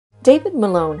David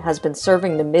Malone has been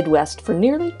serving the Midwest for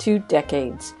nearly 2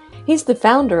 decades. He's the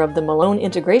founder of the Malone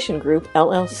Integration Group,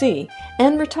 LLC,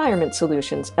 and Retirement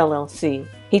Solutions, LLC.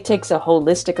 He takes a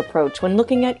holistic approach when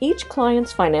looking at each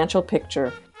client's financial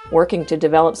picture, working to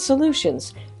develop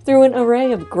solutions through an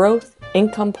array of growth,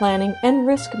 income planning, and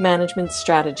risk management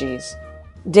strategies.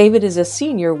 David is a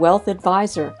senior wealth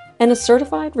advisor and a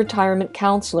certified retirement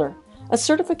counselor, a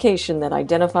certification that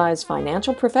identifies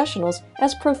financial professionals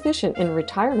as proficient in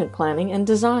retirement planning and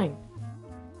design.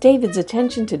 David's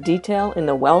attention to detail in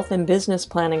the wealth and business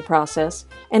planning process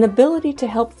and ability to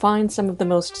help find some of the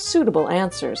most suitable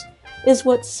answers is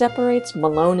what separates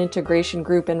Malone Integration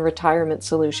Group and Retirement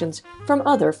Solutions from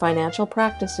other financial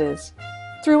practices.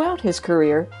 Throughout his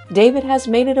career, David has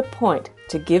made it a point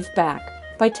to give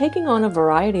back by taking on a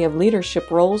variety of leadership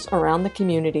roles around the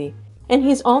community, and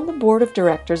he's on the board of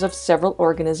directors of several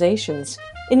organizations,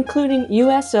 including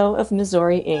USO of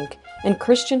Missouri, Inc., and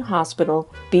Christian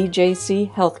Hospital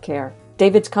BJC Healthcare.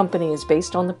 David's company is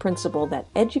based on the principle that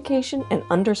education and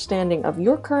understanding of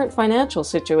your current financial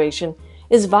situation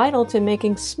is vital to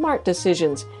making smart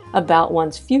decisions about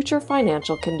one's future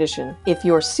financial condition. If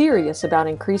you're serious about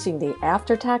increasing the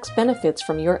after-tax benefits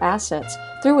from your assets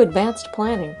through advanced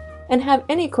planning and have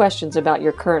any questions about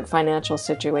your current financial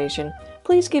situation,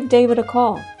 please give David a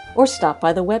call or stop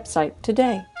by the website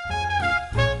today.